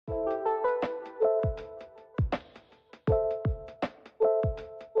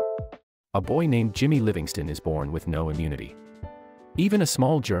A boy named Jimmy Livingston is born with no immunity. Even a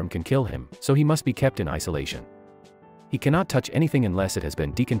small germ can kill him, so he must be kept in isolation. He cannot touch anything unless it has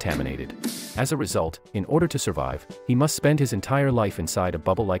been decontaminated. As a result, in order to survive, he must spend his entire life inside a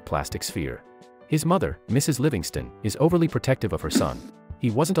bubble-like plastic sphere. His mother, Mrs. Livingston, is overly protective of her son.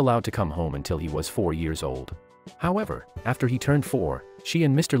 He wasn't allowed to come home until he was 4 years old. However, after he turned 4, she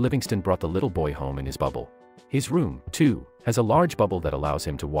and Mr. Livingston brought the little boy home in his bubble. His room, too, has a large bubble that allows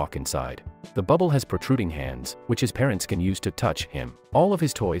him to walk inside. The bubble has protruding hands, which his parents can use to touch him. All of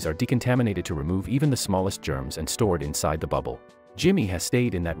his toys are decontaminated to remove even the smallest germs and stored inside the bubble. Jimmy has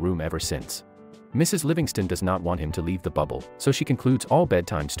stayed in that room ever since. Mrs. Livingston does not want him to leave the bubble, so she concludes all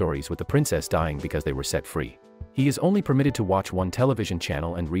bedtime stories with the princess dying because they were set free. He is only permitted to watch one television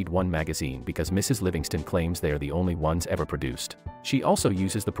channel and read one magazine because Mrs. Livingston claims they are the only ones ever produced. She also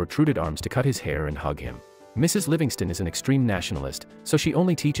uses the protruded arms to cut his hair and hug him. Mrs. Livingston is an extreme nationalist, so she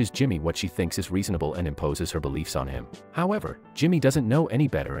only teaches Jimmy what she thinks is reasonable and imposes her beliefs on him. However, Jimmy doesn't know any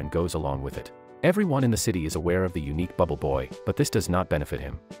better and goes along with it. Everyone in the city is aware of the unique bubble boy, but this does not benefit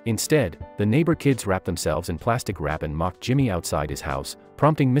him. Instead, the neighbor kids wrap themselves in plastic wrap and mock Jimmy outside his house,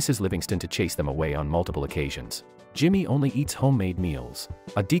 prompting Mrs. Livingston to chase them away on multiple occasions. Jimmy only eats homemade meals.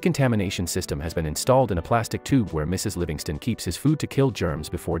 A decontamination system has been installed in a plastic tube where Mrs. Livingston keeps his food to kill germs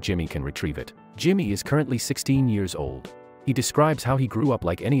before Jimmy can retrieve it. Jimmy is currently 16 years old. He describes how he grew up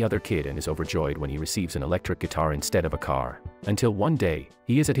like any other kid and is overjoyed when he receives an electric guitar instead of a car. Until one day,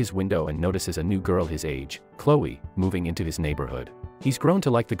 he is at his window and notices a new girl his age, Chloe, moving into his neighborhood. He's grown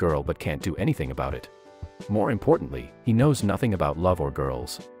to like the girl but can't do anything about it. More importantly, he knows nothing about love or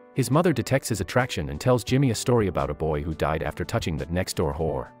girls. His mother detects his attraction and tells Jimmy a story about a boy who died after touching that next-door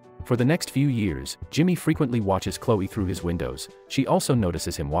whore. For the next few years, Jimmy frequently watches Chloe through his windows. She also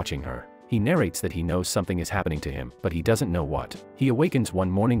notices him watching her. He narrates that he knows something is happening to him, but he doesn't know what. He awakens one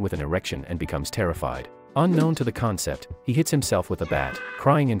morning with an erection and becomes terrified. Unknown to the concept, he hits himself with a bat,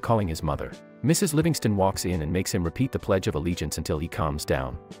 crying and calling his mother. Mrs. Livingston walks in and makes him repeat the Pledge of Allegiance until he calms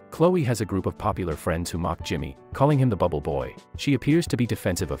down. Chloe has a group of popular friends who mock Jimmy, calling him the Bubble Boy. She appears to be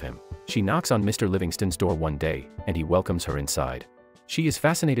defensive of him. She knocks on Mr. Livingston's door one day, and he welcomes her inside. She is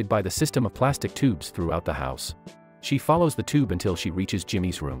fascinated by the system of plastic tubes throughout the house. She follows the tube until she reaches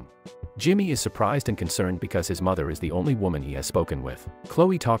Jimmy's room. Jimmy is surprised and concerned because his mother is the only woman he has spoken with.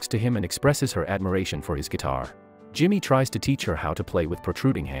 Chloe talks to him and expresses her admiration for his guitar. Jimmy tries to teach her how to play with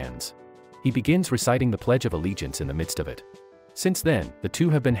protruding hands. He begins reciting the Pledge of Allegiance in the midst of it. Since then, the two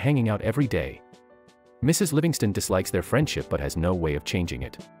have been hanging out every day. Mrs. Livingston dislikes their friendship but has no way of changing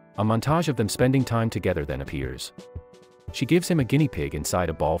it. A montage of them spending time together then appears. She gives him a guinea pig inside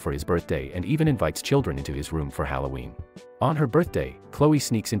a ball for his birthday and even invites children into his room for Halloween. On her birthday, Chloe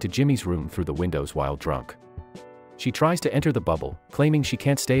sneaks into Jimmy's room through the windows while drunk. She tries to enter the bubble, claiming she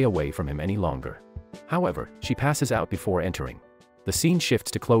can't stay away from him any longer. However, she passes out before entering. The scene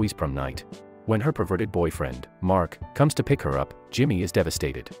shifts to Chloe's prom night. When her perverted boyfriend, Mark, comes to pick her up, Jimmy is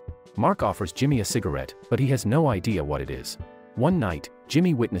devastated. Mark offers Jimmy a cigarette, but he has no idea what it is. One night,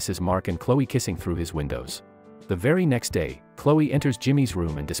 Jimmy witnesses Mark and Chloe kissing through his windows. The very next day, Chloe enters Jimmy's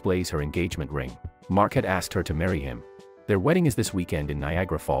room and displays her engagement ring. Mark had asked her to marry him. Their wedding is this weekend in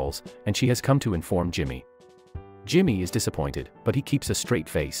Niagara Falls, and she has come to inform Jimmy. Jimmy is disappointed, but he keeps a straight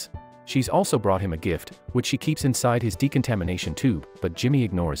face. She's also brought him a gift, which she keeps inside his decontamination tube, but Jimmy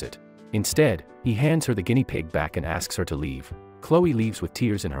ignores it. Instead, he hands her the guinea pig back and asks her to leave. Chloe leaves with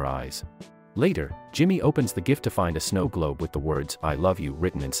tears in her eyes. Later, Jimmy opens the gift to find a snow globe with the words, "I love you,"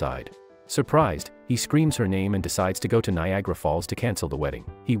 written inside. Surprised, he screams her name and decides to go to Niagara Falls to cancel the wedding.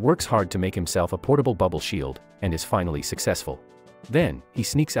 He works hard to make himself a portable bubble shield, and is finally successful. Then, he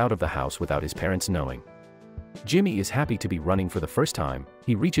sneaks out of the house without his parents knowing. Jimmy is happy to be running for the first time.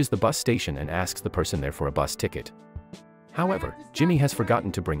 He reaches the bus station and asks the person there for a bus ticket. However, Jimmy has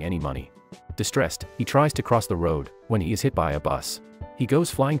forgotten to bring any money. Distressed, he tries to cross the road, when he is hit by a bus. He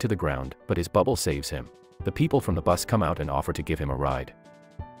goes flying to the ground, but his bubble saves him. The people from the bus come out and offer to give him a ride.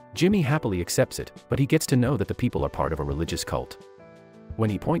 Jimmy happily accepts it, but he gets to know that the people are part of a religious cult. When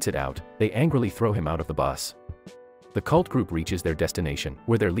he points it out, they angrily throw him out of the bus. The cult group reaches their destination,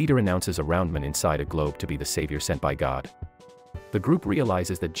 where their leader announces a roundman inside a globe to be the savior sent by God. The group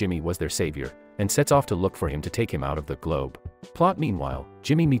realizes that Jimmy was their savior, and sets off to look for him to take him out of the globe. Plot: meanwhile,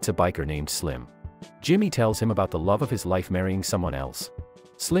 Jimmy meets a biker named Slim. Jimmy tells him about the love of his life marrying someone else.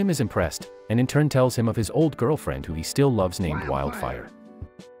 Slim is impressed, and in turn tells him of his old girlfriend who he still loves named Wildfire.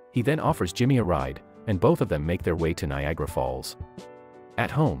 He then offers Jimmy a ride, and both of them make their way to Niagara Falls.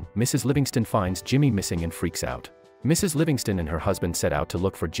 At home, Mrs. Livingston finds Jimmy missing and freaks out. Mrs. Livingston and her husband set out to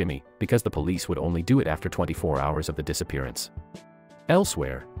look for Jimmy, because the police would only do it after 24 hours of the disappearance.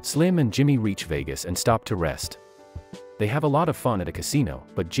 Elsewhere, Slim and Jimmy reach Vegas and stop to rest. They have a lot of fun at a casino,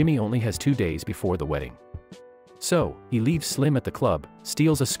 but Jimmy only has 2 days before the wedding. So, he leaves Slim at the club,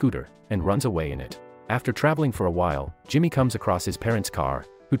 steals a scooter, and runs away in it. After traveling for a while, Jimmy comes across his parents' car,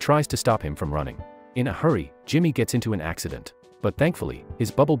 who tries to stop him from running. In a hurry, Jimmy gets into an accident, but thankfully,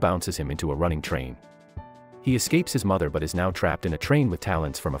 his bubble bounces him into a running train. He escapes his mother but is now trapped in a train with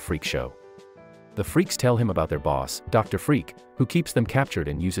talents from a freak show. The freaks tell him about their boss, Dr. Freak, who keeps them captured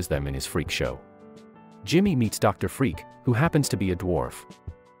and uses them in his freak show. Jimmy meets Dr. Freak, who happens to be a dwarf.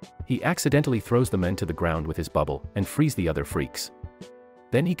 He accidentally throws the men to the ground with his bubble and frees the other freaks.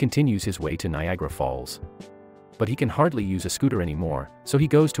 Then he continues his way to Niagara Falls. But he can hardly use a scooter anymore, so he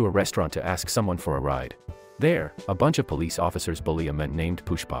goes to a restaurant to ask someone for a ride. There, a bunch of police officers bully a man named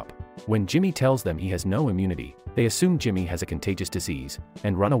Pushpop. When Jimmy tells them he has no immunity, they assume Jimmy has a contagious disease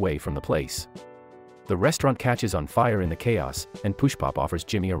and run away from the place. The restaurant catches on fire in the chaos, and Pushpop offers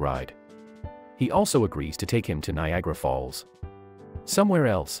Jimmy a ride. He also agrees to take him to Niagara Falls. Somewhere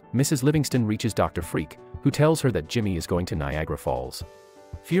else, Mrs. Livingston reaches Dr. Freak, who tells her that Jimmy is going to Niagara Falls.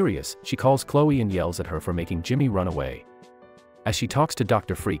 Furious, she calls Chloe and yells at her for making Jimmy run away. As she talks to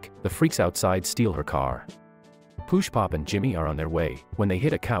Dr. Freak, the freaks outside steal her car. Pushpop and Jimmy are on their way when they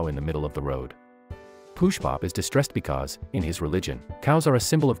hit a cow in the middle of the road. Pushpop is distressed because, in his religion, cows are a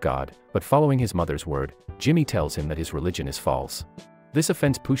symbol of God, but following his mother's word, Jimmy tells him that his religion is false. This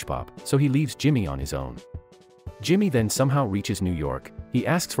offends Pushpop, so he leaves Jimmy on his own. Jimmy then somehow reaches New York. He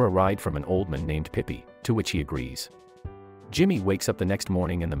asks for a ride from an old man named Pippi, to which he agrees. Jimmy wakes up the next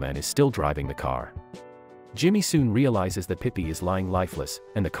morning and the man is still driving the car. Jimmy soon realizes that Pippi is lying lifeless,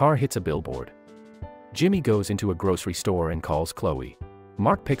 and the car hits a billboard. Jimmy goes into a grocery store and calls Chloe.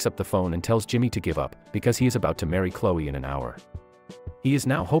 Mark picks up the phone and tells Jimmy to give up, because he is about to marry Chloe in an hour. He is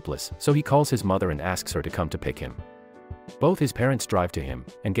now hopeless, so he calls his mother and asks her to come to pick him. Both his parents drive to him,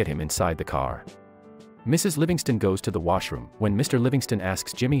 and get him inside the car. Mrs. Livingston goes to the washroom, when Mr. Livingston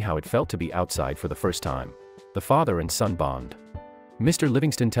asks Jimmy how it felt to be outside for the first time. The father and son bond. Mr.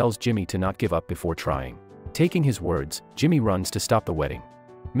 Livingston tells Jimmy to not give up before trying. Taking his words, Jimmy runs to stop the wedding.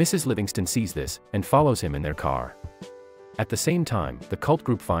 Mrs. Livingston sees this, and follows him in their car. At the same time, the cult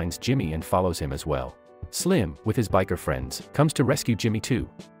group finds Jimmy and follows him as well. Slim, with his biker friends, comes to rescue Jimmy too.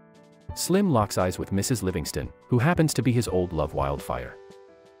 Slim locks eyes with Mrs. Livingston, who happens to be his old love Wildfire.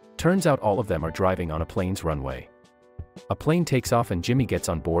 Turns out all of them are driving on a plane's runway. A plane takes off and Jimmy gets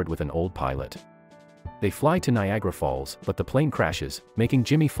on board with an old pilot. They fly to Niagara Falls, but the plane crashes, making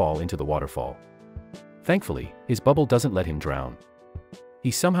Jimmy fall into the waterfall. Thankfully, his bubble doesn't let him drown.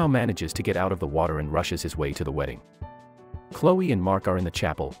 He somehow manages to get out of the water and rushes his way to the wedding. Chloe and Mark are in the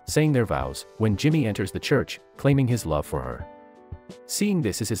chapel, saying their vows, when Jimmy enters the church, claiming his love for her. Seeing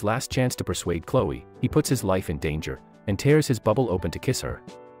this as his last chance to persuade Chloe, he puts his life in danger, and tears his bubble open to kiss her.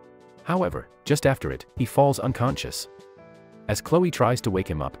 However, just after it, he falls unconscious. As Chloe tries to wake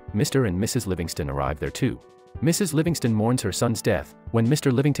him up, Mr. and Mrs. Livingston arrive there too. Mrs. Livingston mourns her son's death. When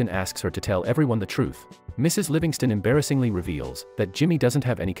Mr. Livingston asks her to tell everyone the truth, Mrs. Livingston embarrassingly reveals that Jimmy doesn't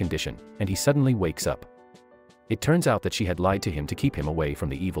have any condition, and he suddenly wakes up. It turns out that she had lied to him to keep him away from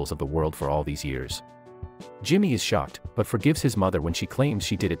the evils of the world for all these years. Jimmy is shocked, but forgives his mother when she claims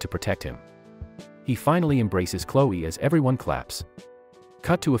she did it to protect him. He finally embraces Chloe as everyone claps.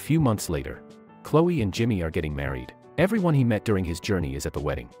 Cut to a few months later. Chloe and Jimmy are getting married. Everyone he met during his journey is at the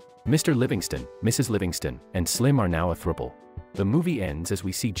wedding. Mr. Livingston, Mrs. Livingston, and Slim are now a throuple. The movie ends as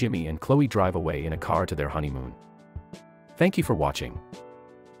we see Jimmy and Chloe drive away in a car to their honeymoon. Thank you for watching.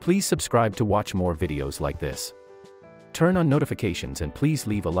 Please subscribe to watch more videos like this. Turn on notifications and please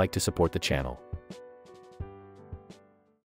leave a like to support the channel.